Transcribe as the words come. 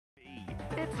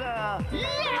It's a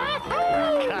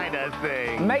Yahoo! Kind of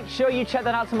thing. Make sure you check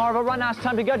that out tomorrow. But right now it's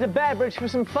time to go to Bearbridge for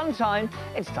some fun time.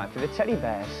 It's time for the Teddy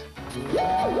Bears.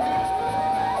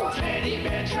 Teddy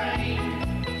bear train,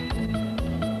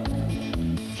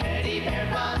 Teddy bear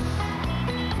bus,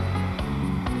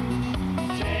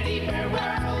 Teddy bear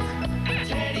world,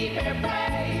 Teddy bear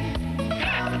parade.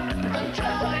 Come and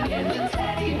join in the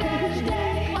Teddy Bears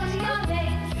Day. What's your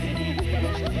name? Teddy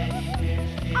Bears, Teddy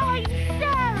Bears. I'm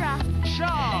Sarah.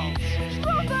 Charles.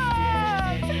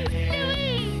 Robert.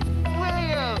 Louise.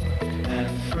 William. And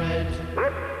Fred.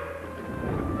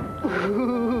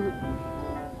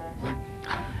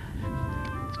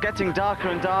 It's getting darker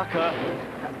and darker.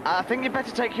 I think you'd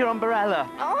better take your umbrella.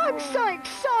 Oh, I'm so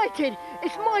excited!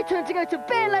 It's my turn to go to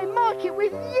Bear Lane Market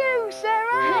with you,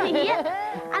 Sarah! Yep,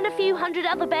 and a few hundred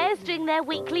other bears doing their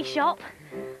weekly shop.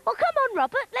 Well, come on,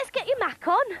 Robert, let's get your Mac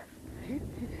on.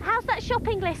 How's that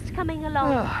shopping list coming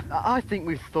along? I think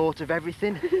we've thought of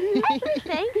everything.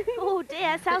 Everything? Oh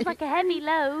dear, sounds like a heavy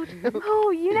load. Oh,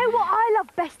 you know what I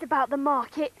love best about the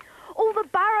market? All the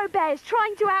barrow bears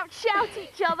trying to outshout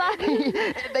each other.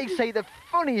 They say the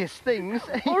funniest things.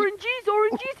 Oranges,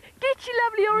 oranges, get your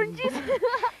lovely oranges.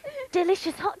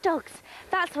 Delicious hot dogs.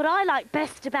 That's what I like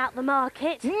best about the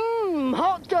market. Mmm,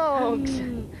 hot dogs.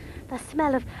 The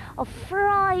smell of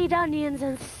fried onions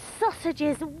and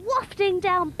sausages wafting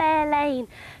down Bear Lane.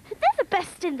 They're the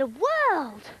best in the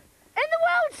world. In the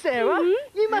world, Sarah?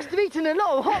 You must have eaten a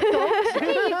lot of hot dogs.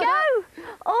 Here you go.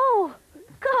 Oh,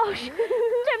 gosh.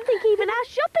 Don't think even our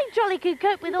shopping trolley could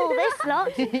cope with all this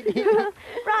lot.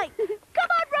 Right, come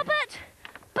on, Robert.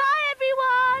 Bye,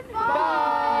 everyone.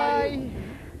 Bye.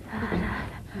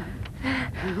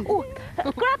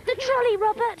 Oh, grab the trolley,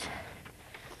 Robert.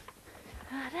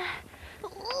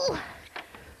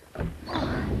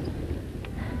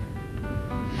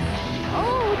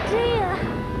 Oh dear.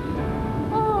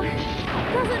 Oh,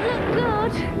 doesn't look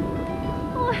good.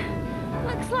 Oh,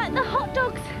 looks like the hot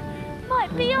dogs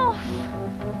might be off.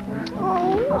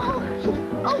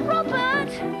 Oh,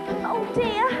 Robert. Oh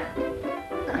dear.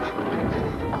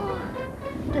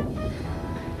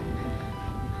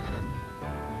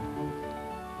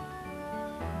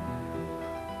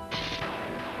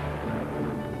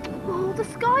 Oh, the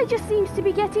sky just seems to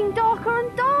be getting darker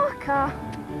and darker.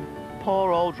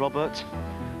 Poor old Robert.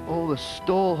 All the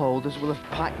stall holders will have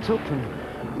packed up and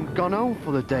gone home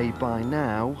for the day by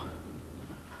now.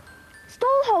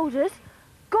 Stall holders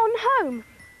gone home.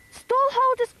 Stall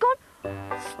holders gone.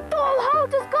 Stall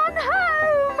holders gone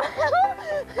home.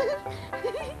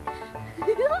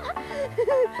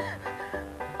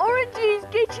 Oranges,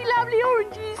 get your lovely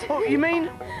oranges. Oh, you mean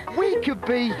We could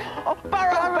be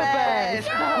Barrow Bears?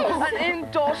 Yes. An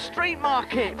indoor street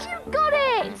market. You got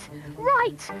it.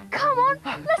 Right, come on.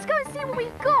 Let's go and see what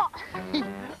we've got.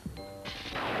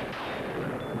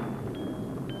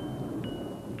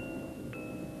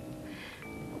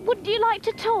 Would you like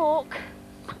to talk?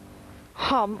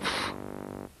 Humph.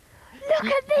 Look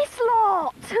at this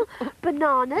lot.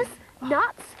 Bananas,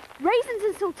 nuts, raisins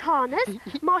and sultanas,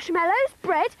 marshmallows,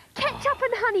 bread, ketchup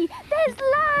and honey. There's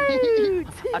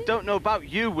loads. I don't know about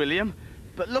you, William,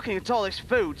 but looking at all this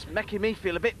food's making me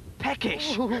feel a bit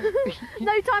peckish. No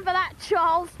time for that,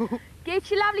 Charles.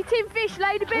 Get your lovely tin fish,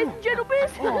 ladybears and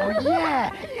gentlebears. Oh,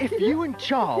 yeah. If you and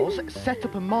Charles set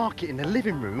up a market in the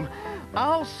living room,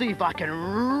 I'll see if I can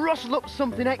rustle up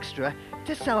something extra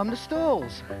to sell on the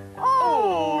stalls.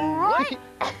 All right.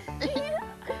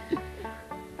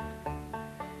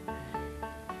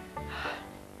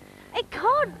 It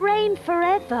can't rain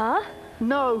forever.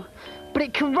 No, but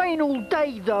it can rain all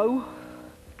day, though.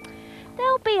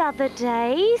 There'll be other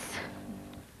days.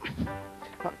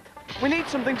 We need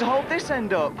something to hold this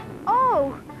end up.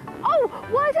 Oh,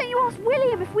 why don't you ask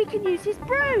William if we can use his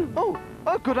broom? Oh,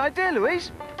 good idea,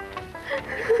 Louise.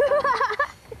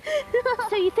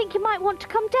 So you think you might want to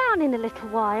come down in a little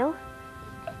while?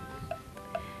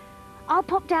 I'll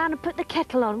pop down and put the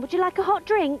kettle on. Would you like a hot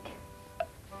drink?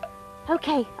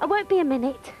 OK, I won't be a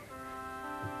minute.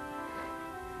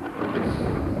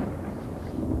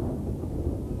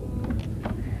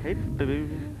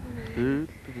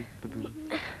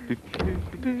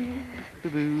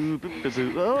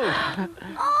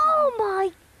 Oh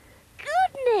my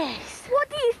goodness! What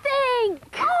do you think?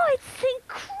 Oh, it's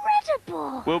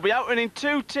incredible! We'll be out in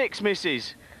 2 ticks,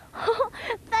 missus. Oh,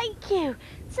 thank you.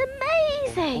 It's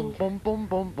amazing. Bum, bum,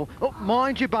 bum, bum. Oh,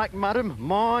 mind your back, madam.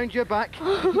 Mind your back.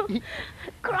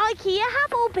 Crikey, you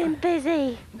have all been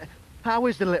busy. How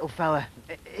is the little fella?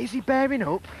 Is he bearing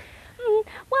up?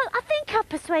 Well, I think I've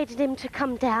persuaded him to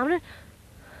come down. And...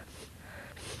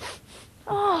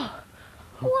 Oh,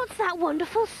 What's that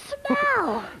wonderful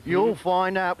smell? You'll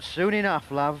find out soon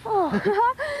enough, love. Oh.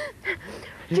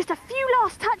 Just a few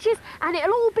last touches and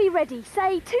it'll all be ready.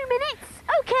 Say 2 minutes.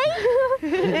 Okay.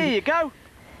 Here you go.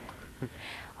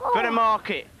 For the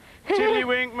market.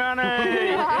 Tiddlywink money.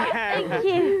 Thank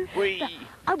you. Wee.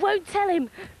 I won't tell him.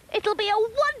 It'll be a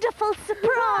wonderful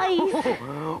surprise.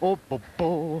 Oh, bo,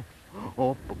 bo.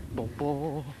 Oh, bo, bo,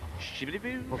 bo.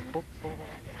 Shibbity-boo. Bo, bo, bo.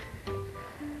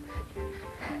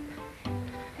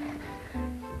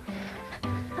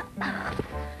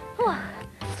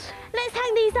 Let's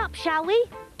hang these up, shall we?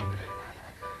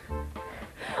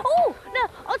 Oh, no,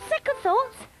 on second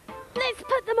thoughts, let's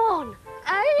put them on.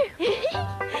 Eh?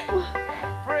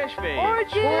 Fresh fish.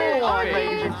 Oranges!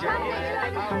 Oranges. Oranges!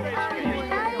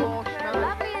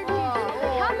 Lovely Lovely and juicy.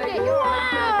 Come get your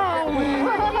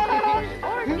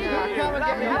oranges! Come and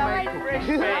get me Lovely a fresh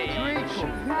fish.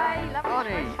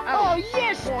 Honey. Oh,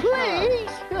 yes,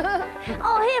 please.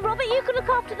 Oh, here, Robert, you can look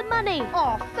after the money.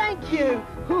 Oh, thank you.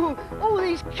 Ooh, all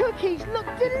these cookies look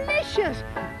delicious.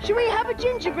 Shall we have a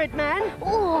gingerbread man?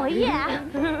 Oh, yeah.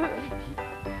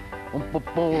 Oh, bo,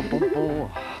 bo, bo,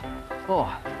 bo.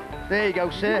 Oh, there you go,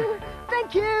 sir.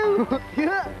 Thank you.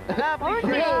 Lovely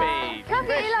fresh fish. Come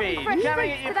get your lovely fresh Come and fruits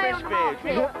get your today fresh on the fish. market.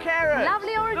 We've got carrots.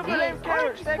 Lovely Look at them oranges.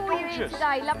 carrots. Oranges They're for you here gorgeous.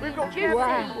 today. Lovely We've got and juicy.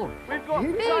 Wow. We've got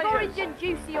Big potatoes. orange and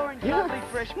juicy oranges. Lovely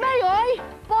fresh fish. May I?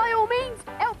 By all means,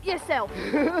 help yourself.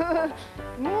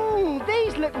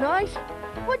 These look nice.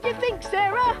 What do you think,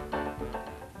 Sarah?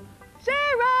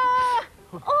 Sarah!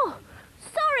 Oh,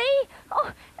 sorry.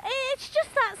 Oh, it's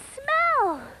just that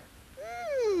smell.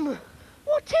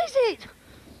 What is it?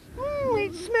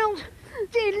 It smells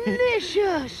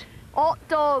delicious. Hot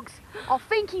dogs. I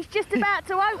think he's just about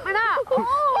to open up.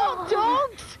 Hot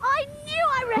dogs? I knew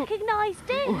I recognised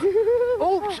it.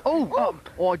 Oops.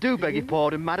 I do beg your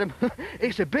pardon, madam.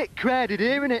 It's a bit crowded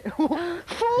here, isn't it? 4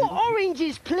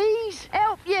 oranges, please.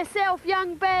 Help yourself,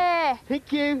 young bear.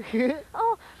 Thank you.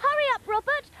 Oh, hurry up,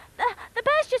 Robert. The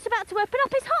bear's just about to open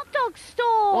up his hot dog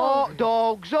store. Hot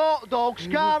dogs.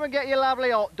 Come and get your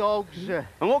lovely hot dogs.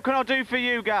 And what can I do for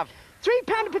you, Gav? 3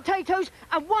 pound of potatoes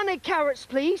and 1 egg carrots,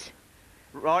 please.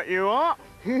 Right you are.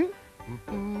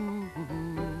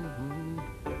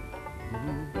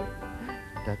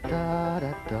 Da, da,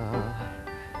 da, da,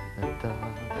 da, da.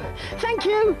 Thank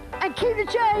you, and keep the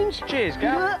change. Cheers,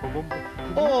 Gav.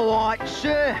 All right,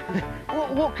 sir.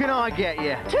 What can I get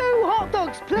you? 2 hot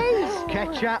dogs, please.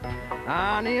 Ketchup,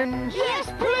 onions.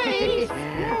 Yes, please.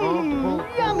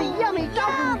 Yummy, yummy,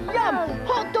 double yum.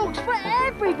 Hot dogs for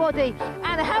everybody.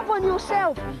 And have one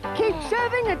yourself. Keep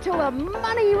serving until the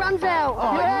money runs out.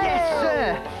 Oh, yes,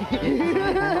 sir.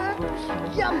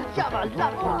 Yum, yum, I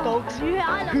love hot dogs. Yeah,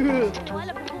 I love it. I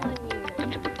love calling you.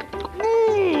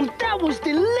 That was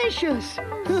delicious.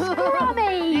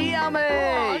 Scrummy.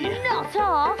 Yummy. Not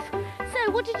half.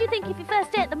 So, what did you think of your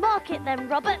first day at the market then,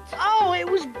 Robert? Oh, it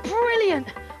was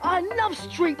brilliant. I love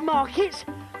street markets.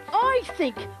 I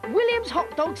think William's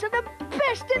hot dogs are the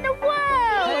best in the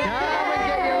world. Come and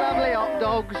get your lovely hot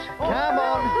dogs. Come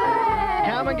on.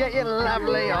 Come and get your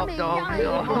lovely hot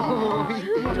dogs.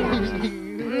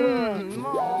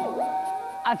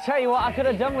 I tell you what, I could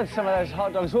have done with some of those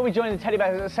hot dogs. We'll be joining the Teddy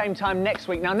Bears at the same time next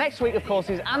week. Now, next week, of course,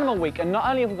 is Animal Week, and not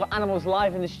only have we got animals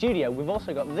live in the studio, we've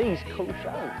also got these cool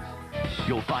shows.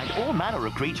 You'll find all manner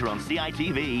of creature on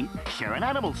CITV. Share an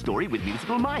animal story with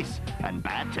musical mice and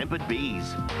bad-tempered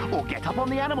bees. Or get up on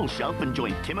the animal shelf and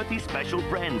join Timothy's special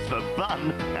friends for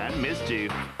fun and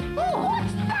mischief. Oh,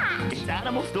 what's that? It's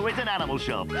Animal Stories and Animal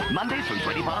Shop, Mondays from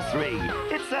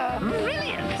 3:20. It's a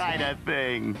brilliant kind of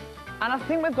thing. And I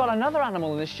think we've got another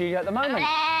animal in the studio at the moment.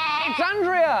 It's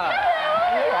Andrea!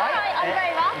 Right, I'm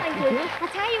very well, thank you. I'll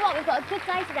tell you what, we've got a good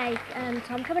day today,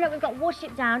 Tom. Coming up, we've got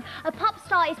Watership Down. A pop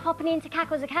star is popping into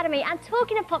Cackle's Academy. And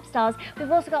talking of pop stars, we've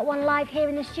also got one live here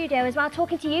in the studio as well,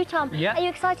 talking to you, Tom. Yeah. Are you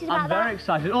excited about that? I'm very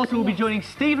excited. Also, we'll be joining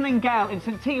Stephen and Gail in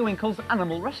St. Tinkerwinkle's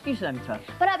Animal Rescue Centre.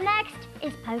 But up next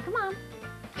is Pokemon.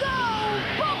 Go,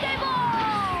 Pokemon!